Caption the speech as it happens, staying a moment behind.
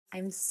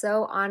I'm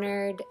so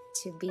honored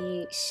to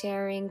be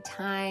sharing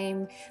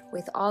time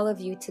with all of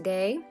you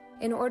today.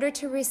 In order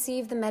to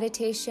receive the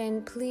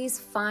meditation, please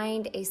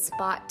find a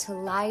spot to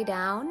lie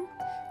down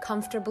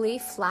comfortably,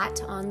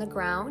 flat on the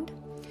ground.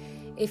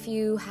 If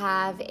you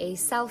have a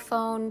cell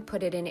phone,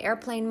 put it in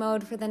airplane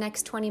mode for the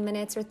next 20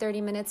 minutes or 30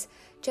 minutes,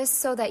 just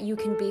so that you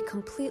can be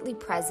completely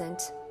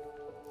present.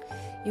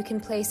 You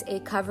can place a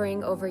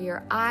covering over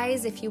your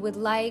eyes if you would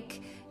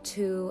like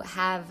to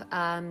have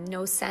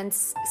no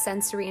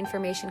sensory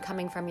information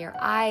coming from your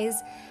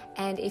eyes.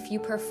 And if you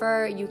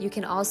prefer, you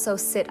can also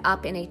sit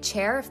up in a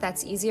chair if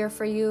that's easier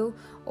for you,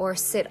 or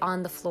sit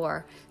on the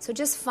floor. So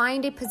just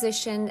find a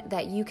position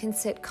that you can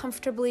sit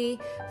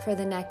comfortably for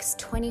the next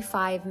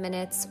 25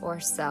 minutes or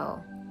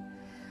so.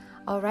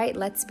 All right,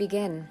 let's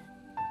begin.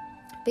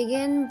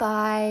 Begin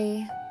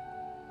by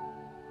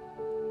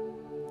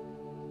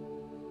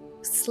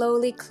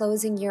slowly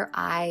closing your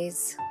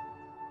eyes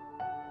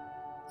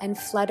and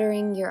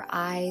fluttering your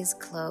eyes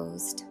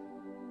closed.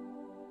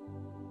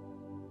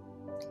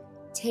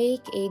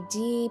 Take a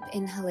deep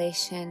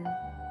inhalation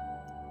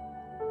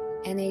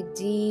and a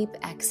deep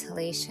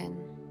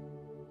exhalation.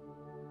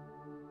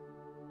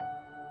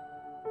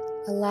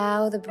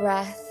 Allow the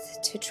breath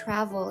to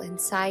travel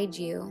inside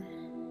you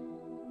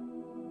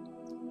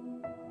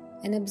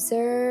and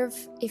observe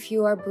if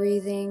you are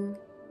breathing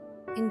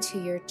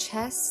into your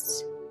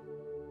chest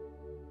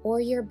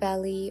or your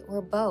belly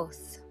or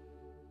both.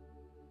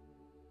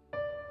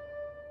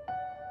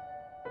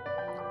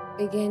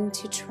 Begin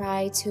to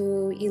try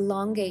to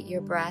elongate your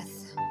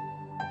breath.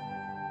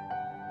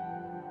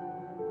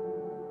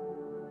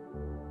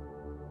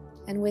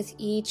 And with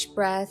each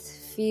breath,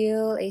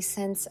 feel a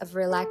sense of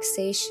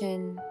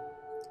relaxation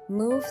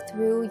move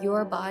through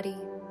your body.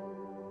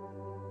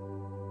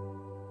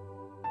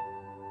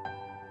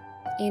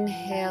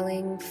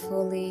 Inhaling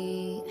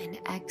fully and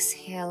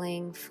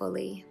exhaling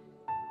fully.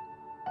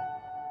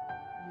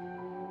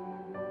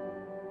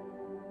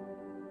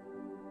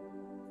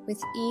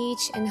 With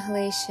each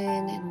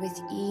inhalation and with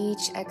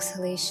each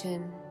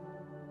exhalation,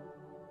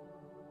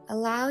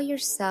 allow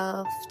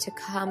yourself to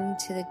come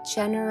to the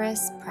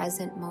generous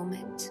present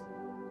moment,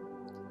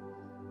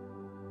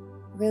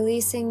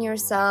 releasing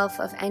yourself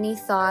of any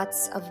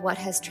thoughts of what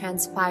has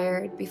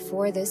transpired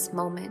before this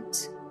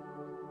moment,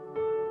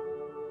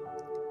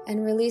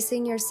 and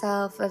releasing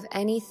yourself of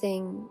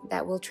anything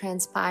that will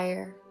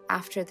transpire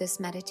after this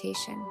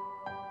meditation.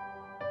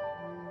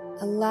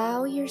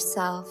 Allow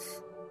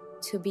yourself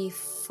to be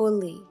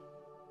fully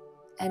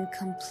and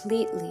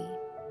completely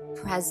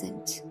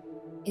present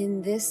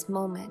in this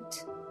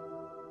moment.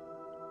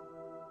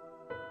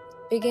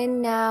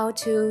 Begin now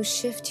to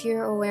shift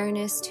your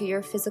awareness to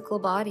your physical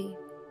body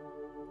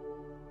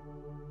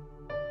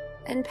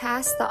and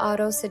pass the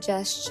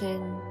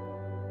auto-suggestion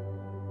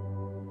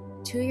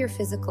to your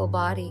physical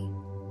body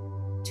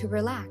to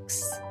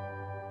relax.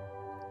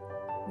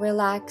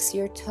 Relax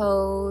your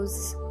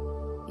toes,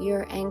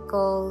 your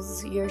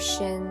ankles, your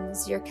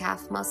shins, your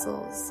calf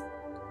muscles,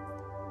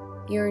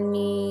 your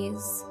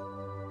knees.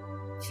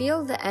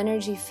 Feel the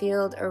energy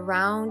field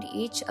around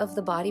each of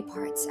the body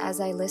parts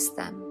as I list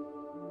them.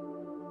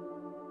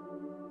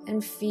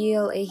 And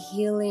feel a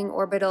healing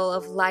orbital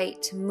of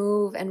light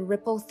move and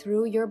ripple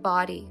through your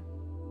body,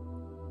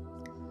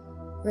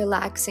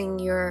 relaxing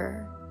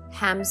your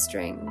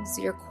hamstrings,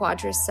 your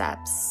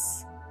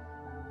quadriceps,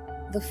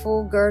 the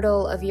full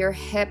girdle of your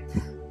hip,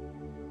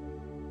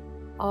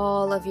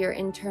 all of your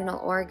internal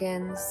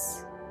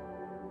organs.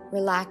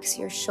 Relax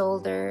your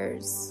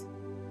shoulders,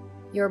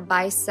 your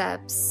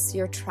biceps,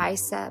 your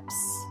triceps.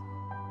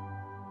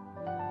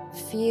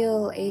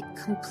 Feel a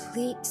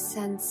complete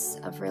sense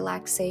of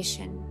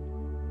relaxation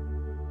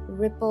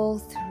ripple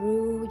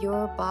through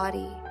your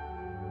body.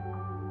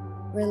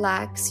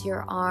 Relax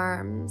your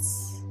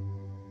arms.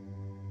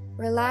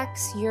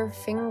 Relax your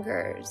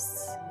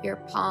fingers, your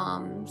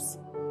palms.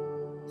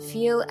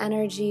 Feel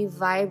energy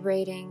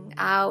vibrating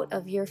out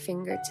of your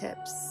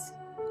fingertips.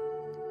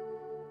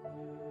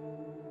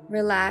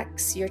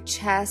 Relax your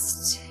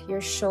chest,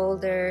 your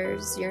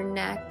shoulders, your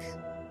neck.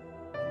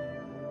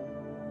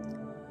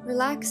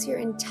 Relax your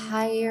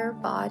entire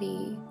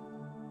body.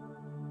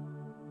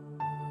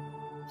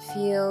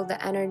 Feel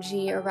the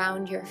energy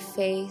around your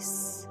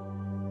face.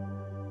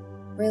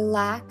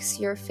 Relax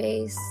your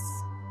face.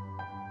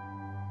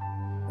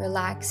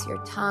 Relax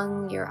your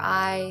tongue, your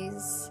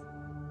eyes.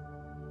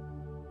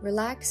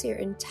 Relax your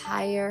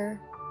entire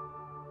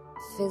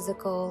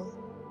physical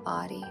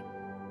body.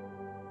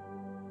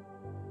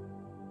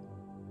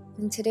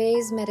 In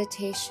today's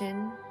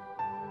meditation,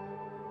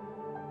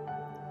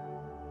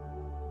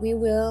 we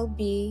will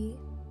be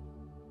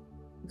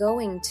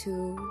going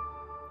to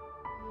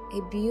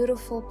a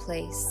beautiful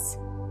place.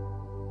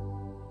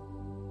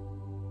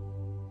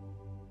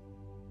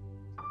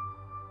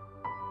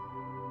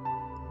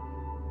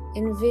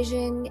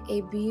 Envision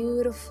a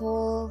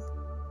beautiful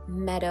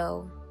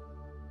meadow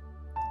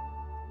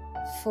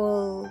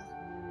full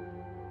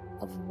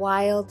of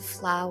wild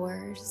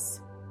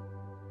flowers.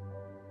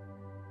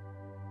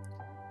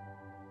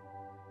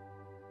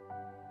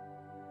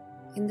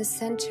 In the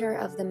center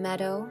of the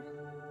meadow,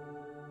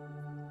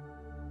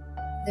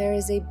 there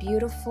is a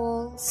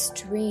beautiful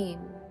stream.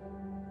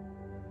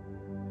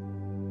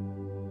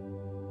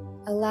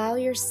 Allow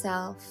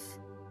yourself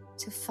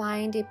to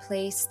find a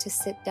place to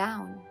sit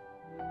down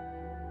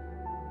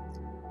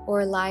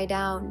or lie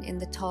down in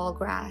the tall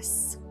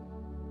grass.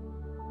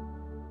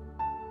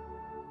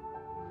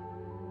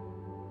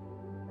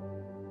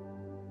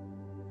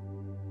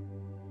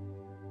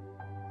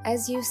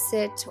 As you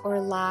sit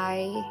or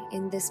lie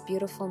in this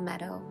beautiful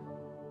meadow,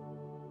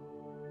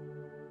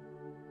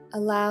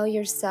 allow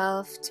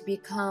yourself to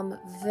become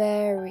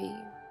very,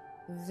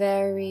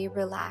 very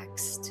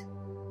relaxed.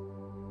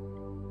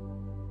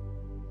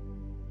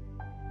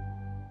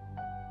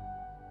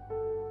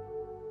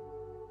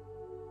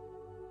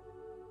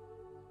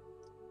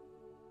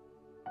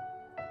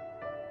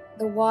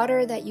 The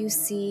water that you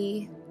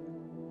see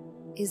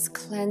is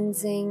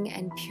cleansing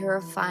and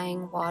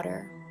purifying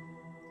water.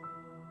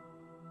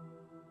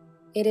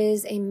 It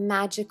is a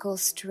magical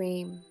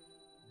stream,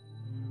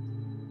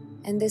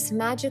 and this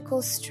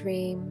magical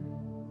stream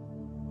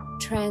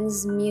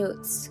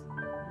transmutes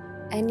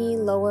any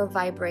lower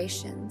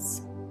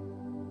vibrations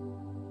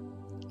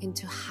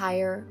into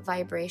higher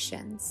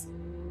vibrations.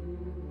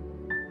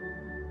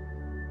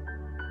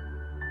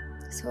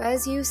 So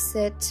as you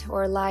sit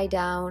or lie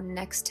down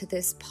next to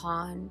this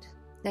pond,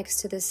 next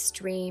to this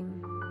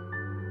stream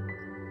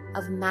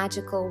of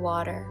magical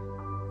water,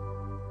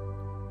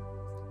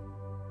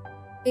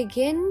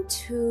 begin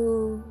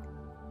to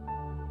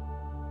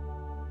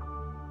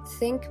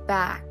think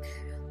back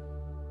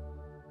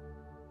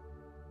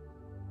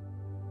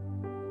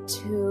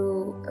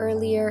to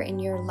earlier in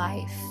your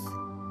life.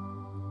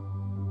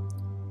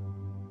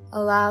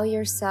 Allow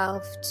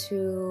yourself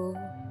to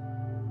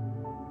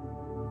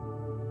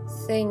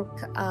think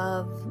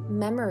of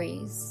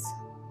memories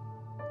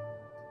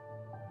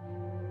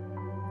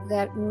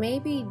that may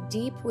be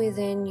deep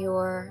within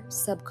your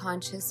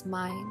subconscious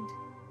mind.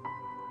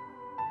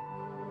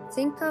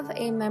 Think of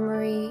a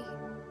memory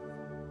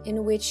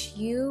in which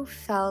you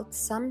felt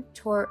some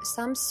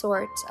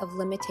sort of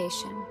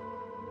limitation.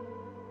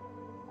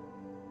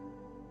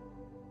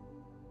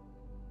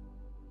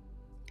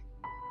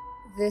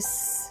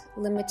 This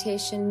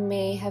limitation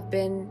may have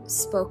been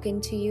spoken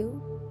to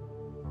you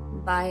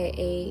by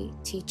a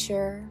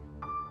teacher,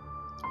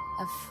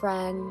 a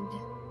friend,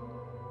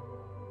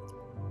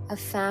 a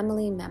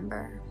family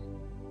member.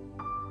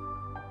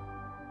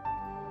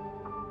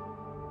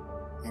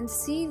 And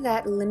see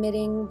that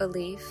limiting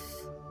belief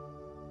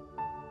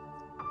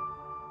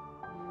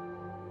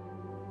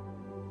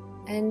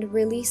and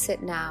release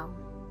it now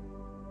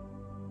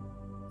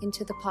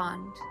into the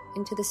pond,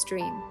 into the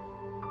stream.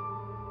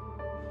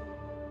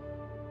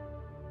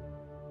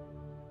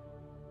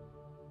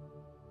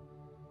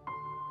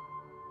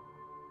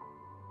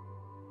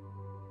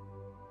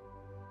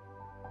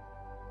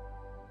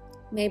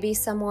 Maybe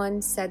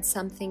someone said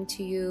something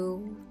to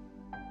you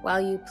while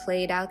you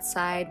played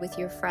outside with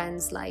your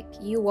friends, like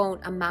you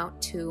won't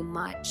amount to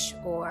much,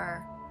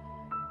 or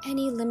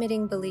any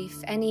limiting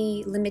belief,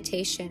 any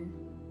limitation.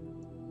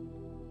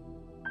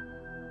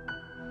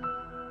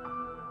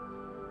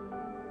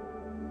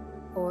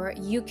 Or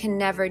you can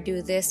never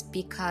do this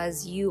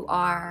because you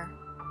are.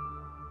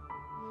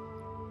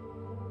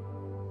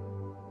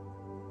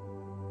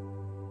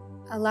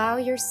 Allow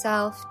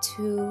yourself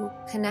to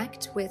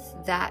connect with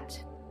that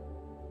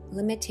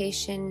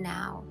limitation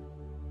now,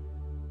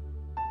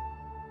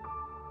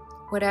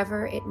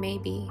 whatever it may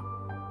be,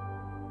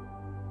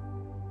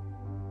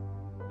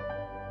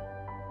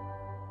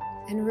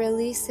 and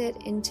release it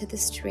into the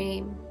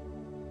stream.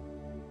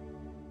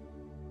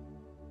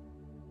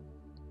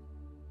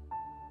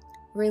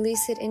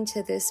 Release it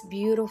into this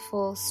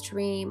beautiful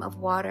stream of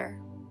water.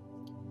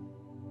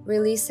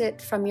 Release it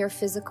from your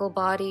physical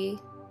body.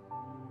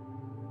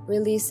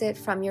 Release it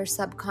from your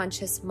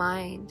subconscious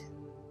mind.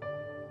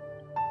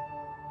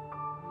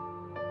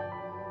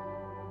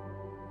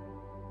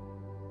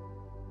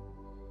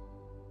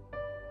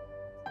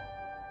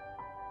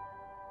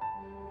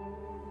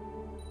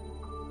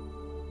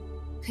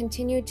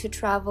 Continue to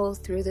travel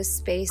through the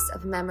space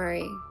of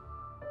memory,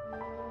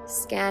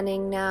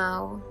 scanning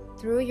now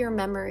through your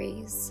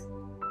memories.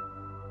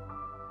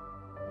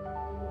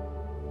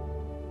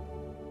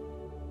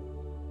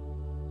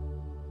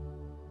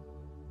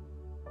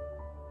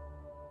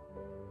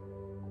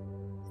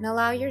 And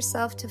allow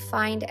yourself to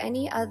find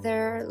any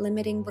other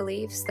limiting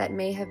beliefs that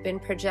may have been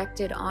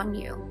projected on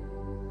you.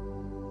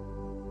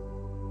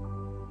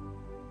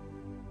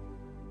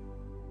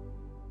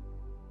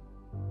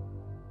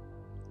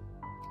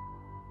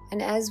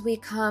 And as we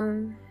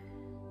come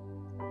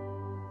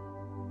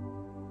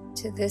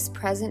to this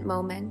present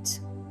moment,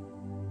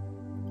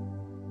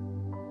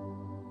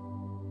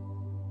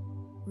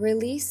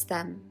 release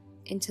them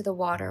into the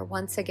water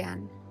once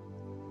again.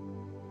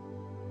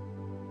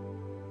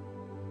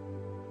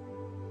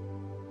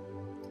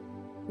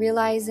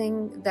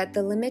 Realizing that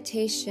the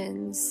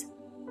limitations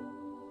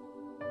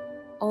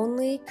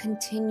only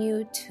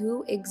continue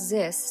to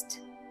exist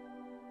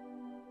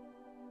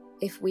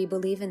if we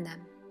believe in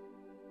them.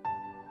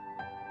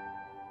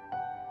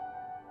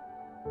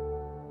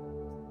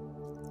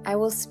 I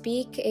will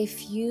speak a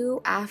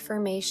few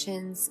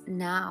affirmations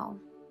now,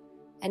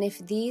 and if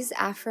these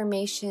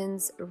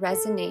affirmations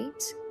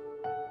resonate,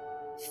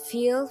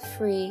 feel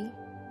free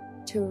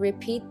to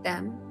repeat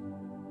them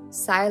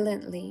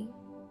silently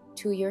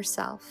to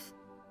yourself.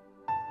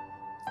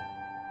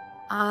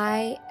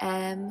 I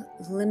am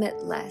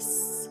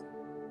limitless.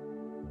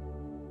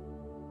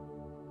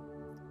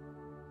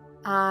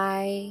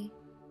 I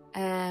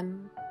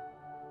am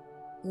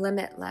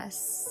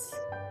limitless.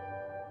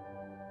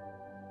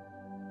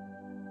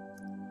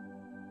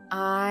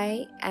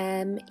 I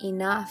am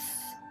enough.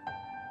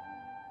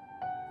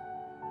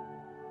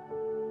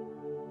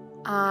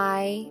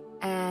 I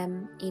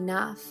am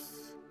enough.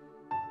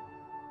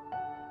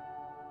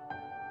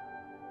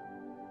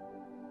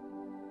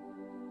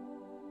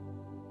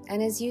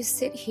 And as you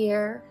sit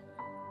here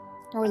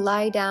or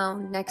lie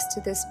down next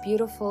to this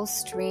beautiful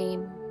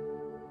stream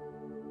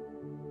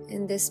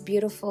in this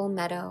beautiful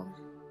meadow,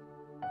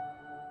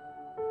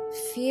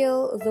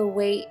 feel the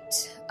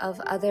weight of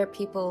other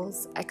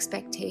people's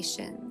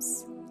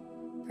expectations,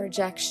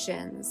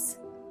 projections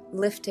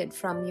lifted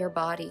from your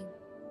body,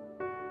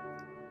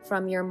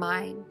 from your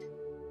mind,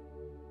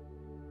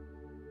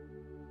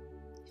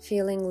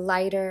 feeling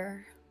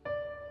lighter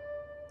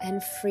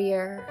and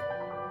freer.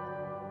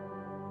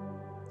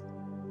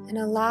 And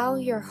allow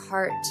your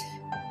heart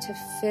to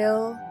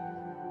fill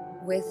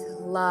with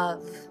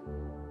love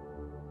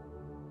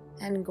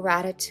and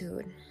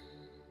gratitude.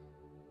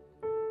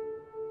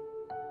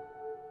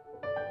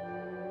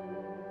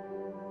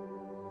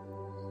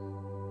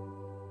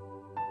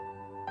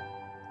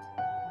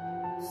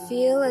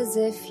 Feel as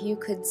if you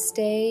could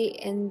stay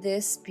in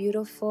this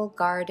beautiful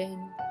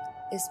garden,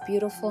 this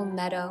beautiful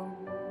meadow,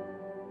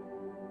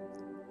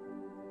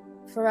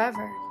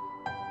 forever.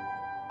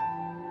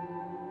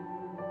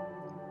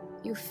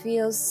 You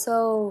feel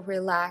so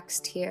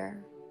relaxed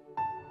here,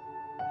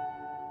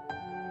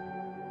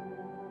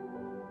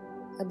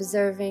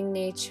 observing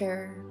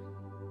nature,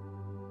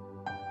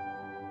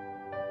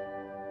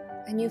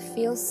 and you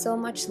feel so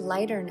much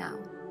lighter now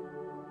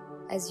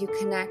as you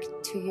connect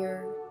to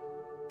your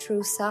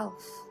true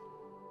self,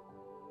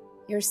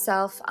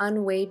 yourself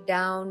unweighed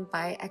down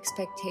by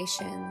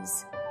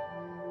expectations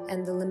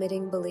and the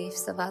limiting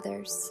beliefs of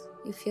others.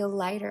 You feel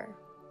lighter.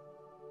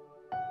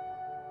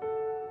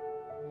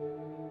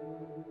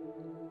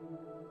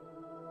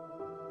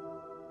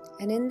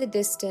 And in the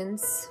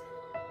distance,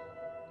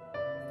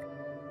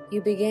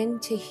 you begin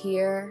to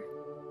hear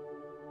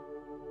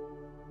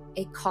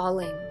a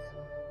calling.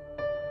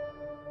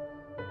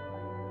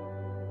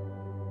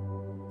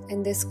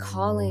 And this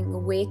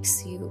calling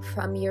wakes you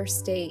from your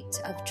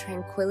state of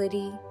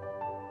tranquility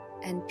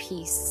and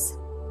peace.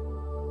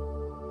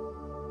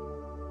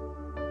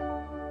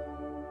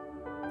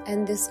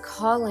 And this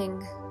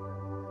calling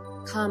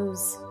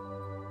comes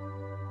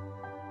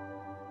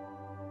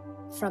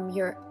from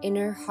your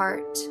inner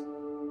heart,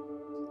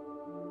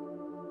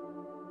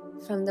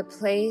 from the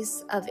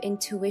place of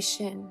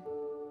intuition,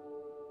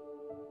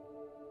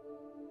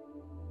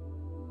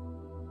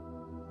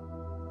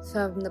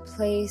 from the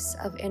place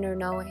of inner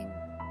knowing.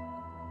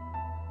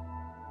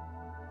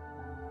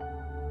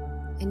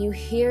 And you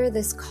hear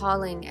this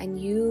calling, and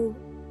you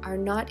are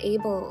not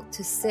able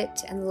to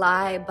sit and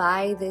lie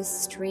by this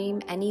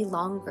stream any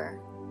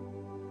longer.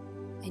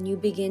 And you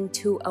begin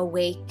to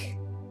awake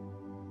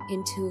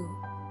into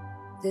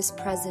this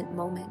present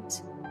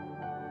moment.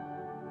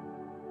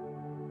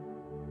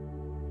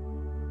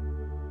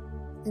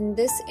 And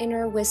this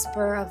inner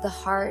whisper of the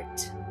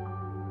heart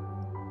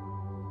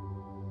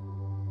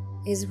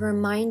is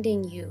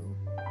reminding you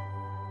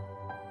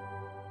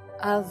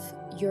of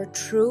your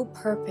true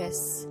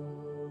purpose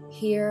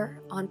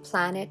here on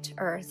planet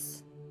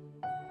Earth.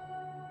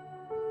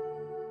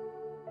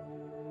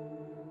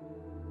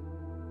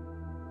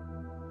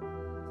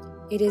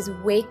 It is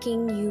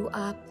waking you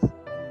up.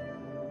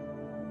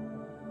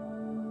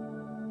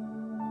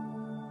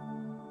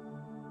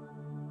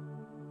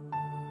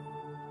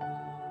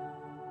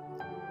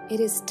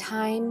 It is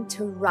time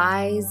to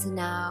rise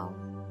now.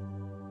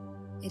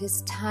 It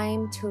is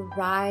time to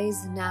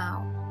rise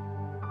now.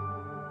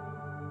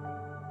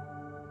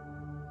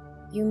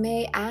 You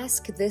may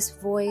ask this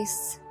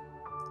voice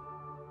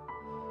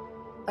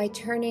by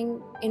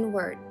turning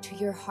inward to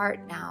your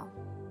heart now.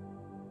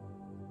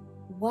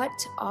 What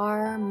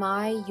are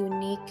my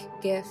unique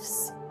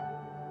gifts?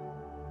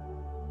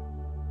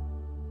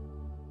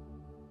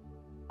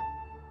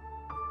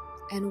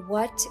 And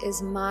what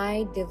is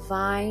my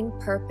divine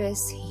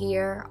purpose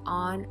here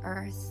on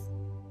earth?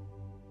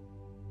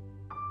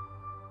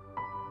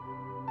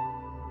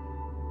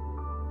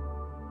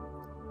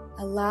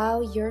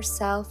 Allow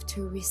yourself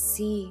to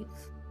receive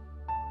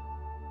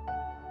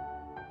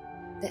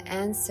the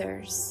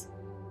answers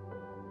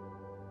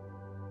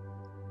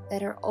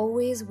that are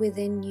always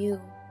within you.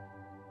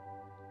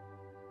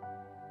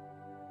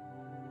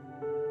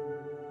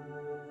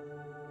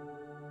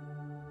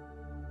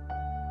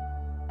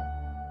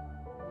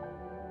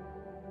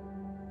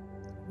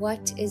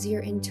 What is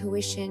your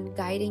intuition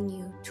guiding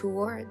you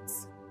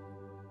towards?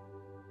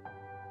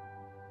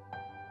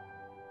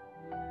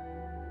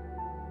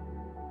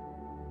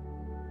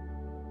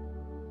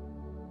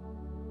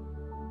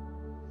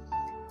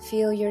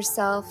 Feel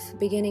yourself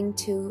beginning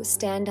to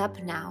stand up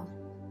now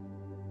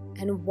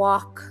and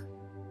walk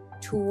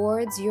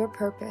towards your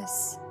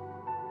purpose,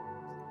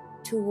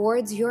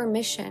 towards your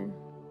mission.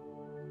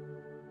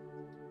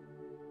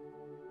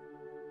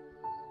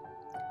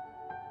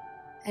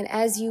 And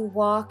as you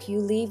walk, you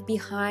leave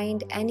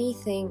behind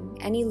anything,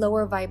 any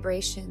lower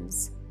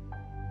vibrations.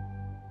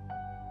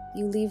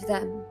 You leave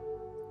them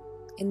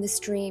in the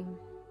stream,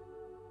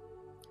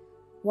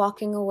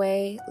 walking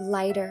away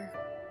lighter,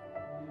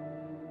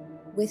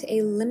 with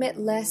a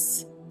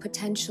limitless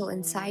potential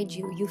inside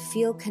you. You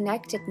feel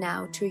connected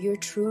now to your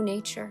true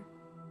nature.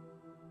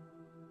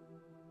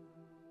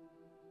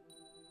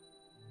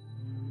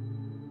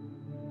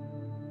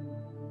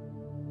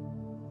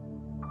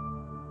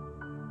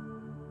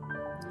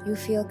 You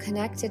feel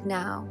connected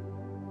now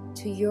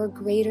to your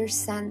greater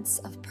sense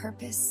of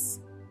purpose.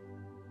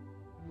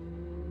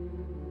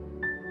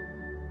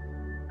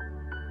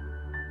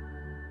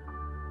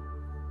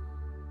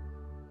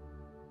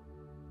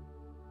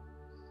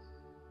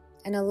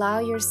 And allow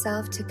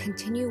yourself to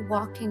continue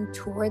walking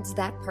towards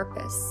that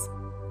purpose.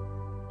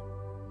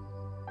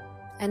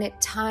 And at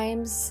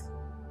times,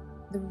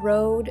 the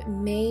road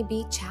may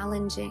be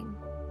challenging.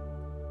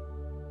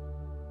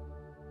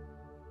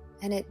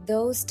 And at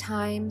those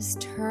times,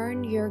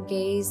 turn your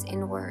gaze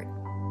inward.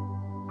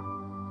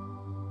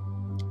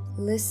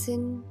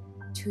 Listen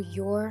to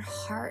your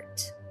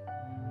heart.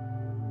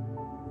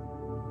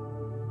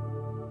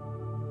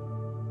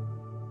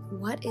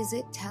 What is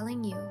it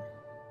telling you?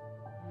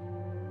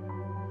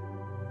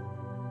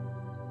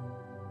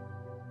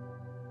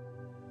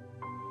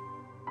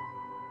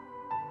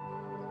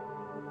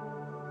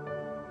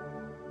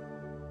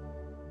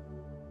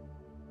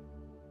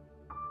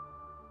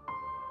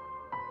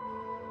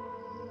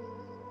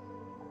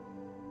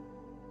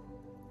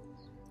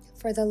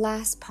 For the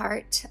last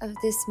part of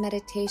this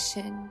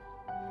meditation,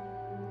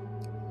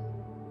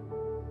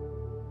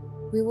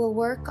 we will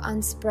work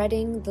on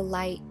spreading the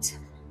light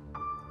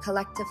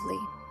collectively.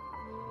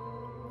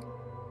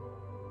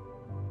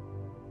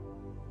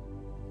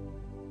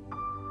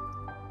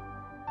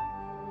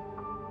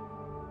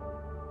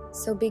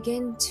 So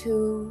begin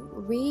to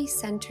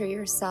recenter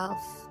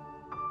yourself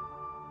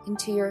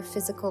into your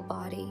physical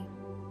body,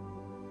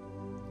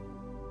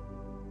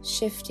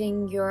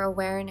 shifting your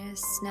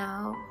awareness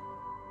now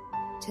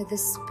to the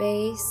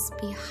space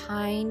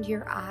behind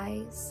your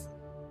eyes.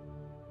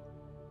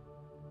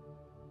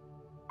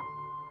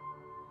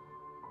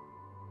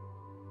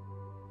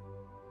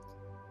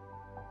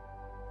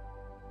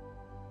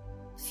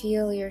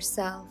 Feel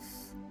yourself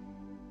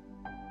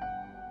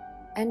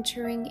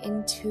entering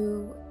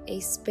into a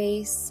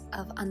space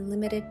of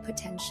unlimited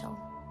potential,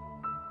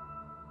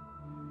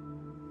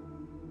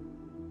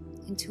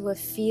 into a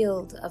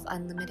field of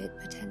unlimited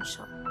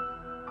potential.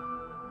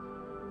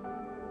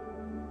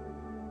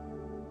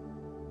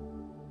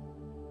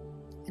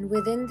 And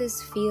within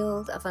this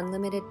field of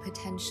unlimited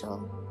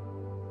potential,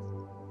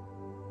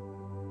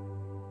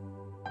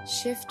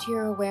 shift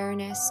your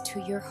awareness to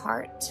your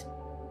heart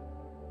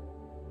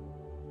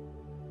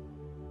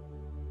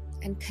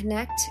and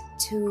connect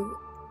to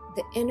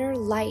the inner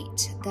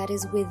light that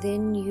is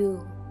within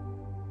you.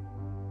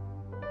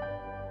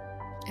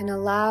 And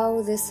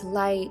allow this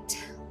light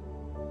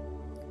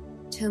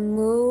to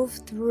move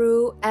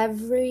through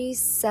every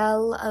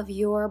cell of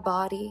your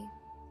body,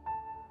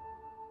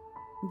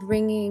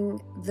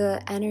 bringing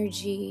the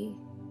energy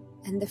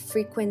and the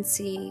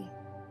frequency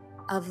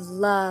of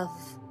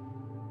love,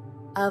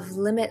 of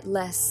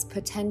limitless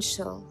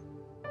potential,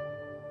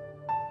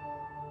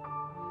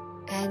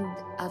 and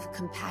of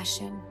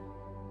compassion.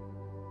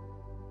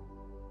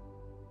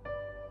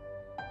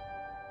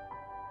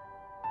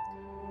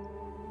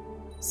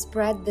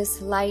 Spread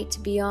this light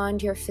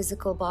beyond your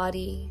physical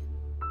body.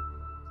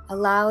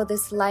 Allow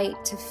this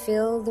light to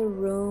fill the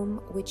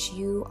room which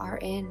you are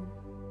in.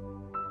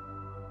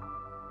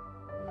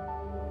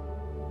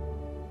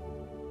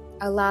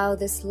 Allow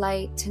this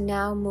light to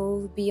now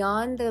move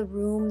beyond the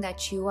room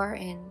that you are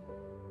in.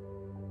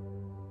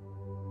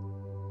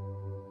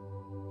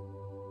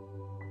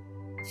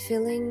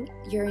 Filling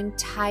your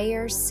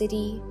entire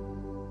city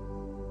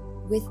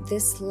with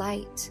this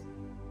light,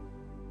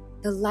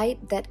 the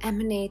light that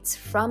emanates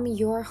from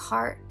your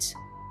heart,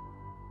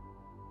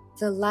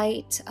 the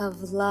light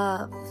of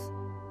love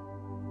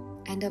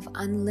and of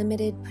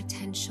unlimited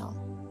potential.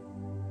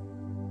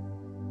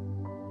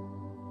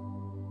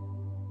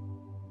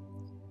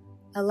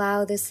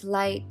 Allow this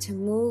light to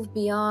move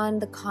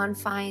beyond the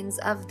confines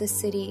of the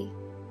city,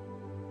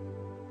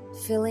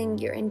 filling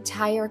your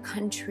entire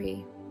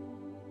country.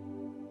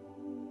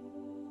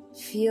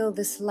 Feel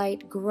this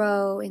light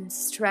grow in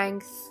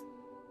strength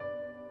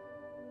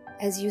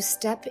as you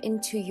step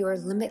into your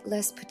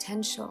limitless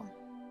potential.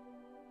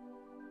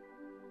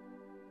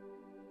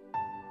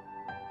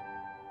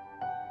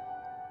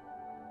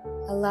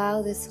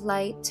 Allow this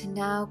light to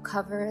now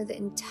cover the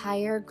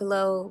entire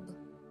globe,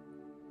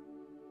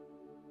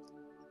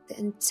 the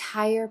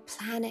entire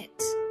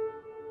planet.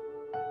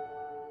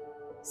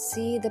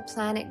 See the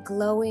planet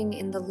glowing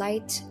in the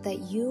light that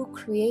you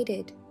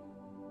created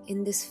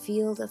in this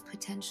field of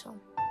potential.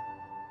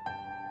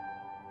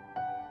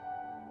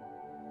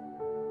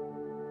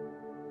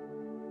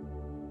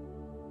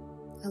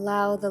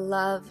 Allow the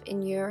love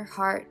in your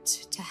heart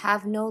to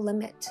have no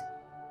limit,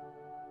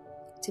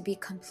 to be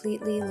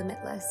completely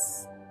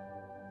limitless.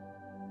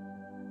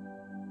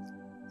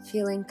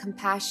 Feeling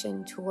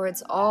compassion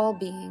towards all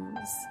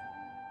beings.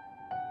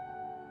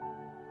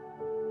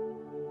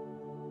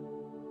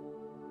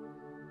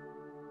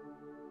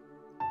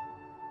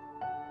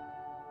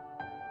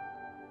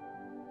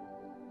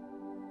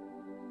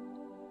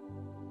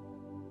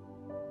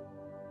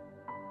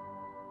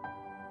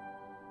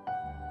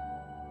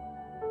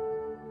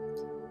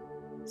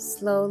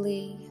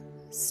 Slowly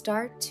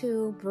start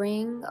to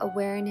bring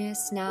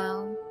awareness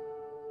now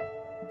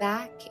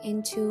back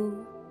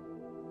into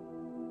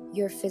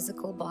your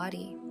physical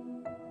body,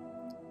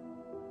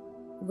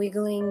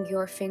 wiggling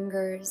your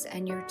fingers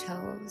and your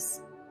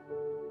toes.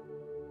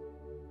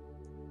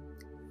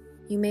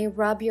 You may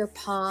rub your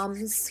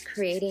palms,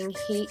 creating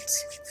heat,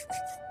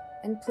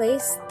 and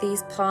place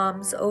these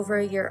palms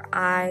over your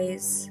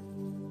eyes,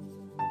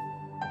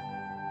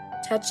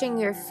 touching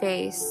your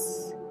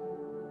face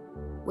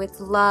with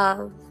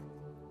love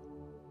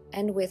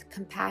and with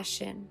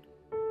compassion.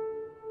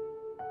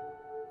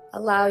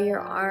 Allow your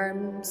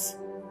arms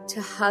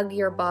to hug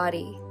your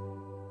body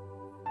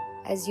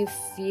as you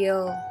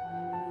feel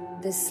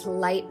this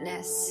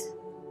lightness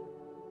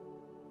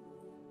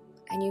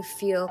and you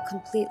feel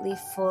completely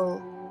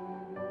full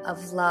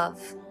of love.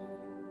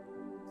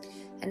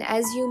 And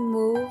as you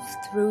move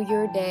through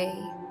your day,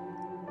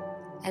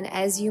 and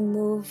as you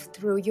move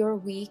through your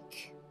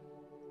week,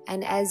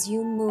 and as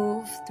you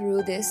move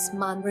through this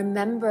month,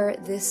 remember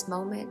this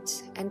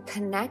moment and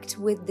connect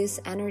with this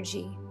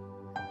energy.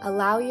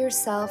 Allow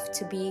yourself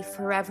to be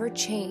forever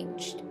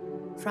changed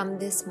from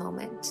this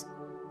moment.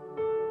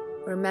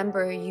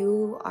 Remember,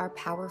 you are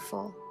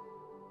powerful.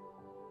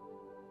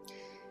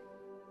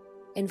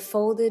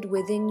 Enfolded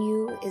within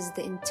you is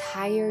the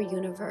entire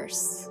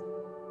universe.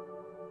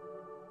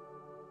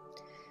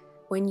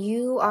 When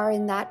you are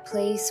in that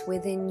place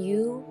within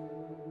you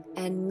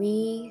and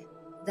me,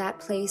 that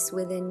place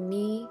within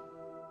me,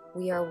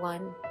 we are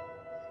one.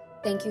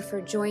 Thank you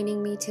for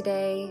joining me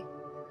today.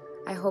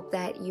 I hope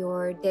that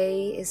your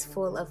day is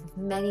full of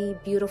many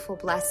beautiful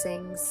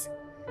blessings.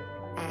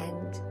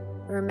 And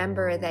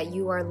remember that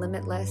you are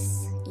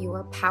limitless, you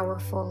are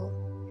powerful,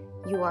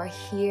 you are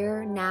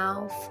here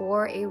now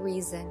for a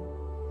reason.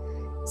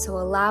 So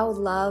allow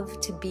love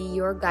to be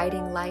your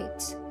guiding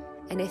light.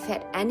 And if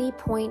at any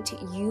point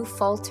you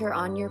falter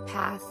on your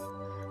path,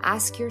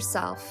 ask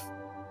yourself,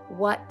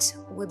 what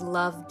would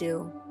love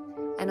do?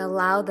 And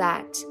allow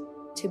that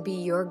to be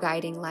your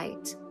guiding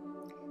light.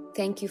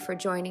 Thank you for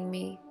joining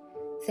me.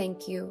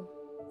 Thank you,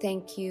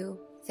 thank you,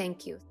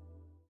 thank you.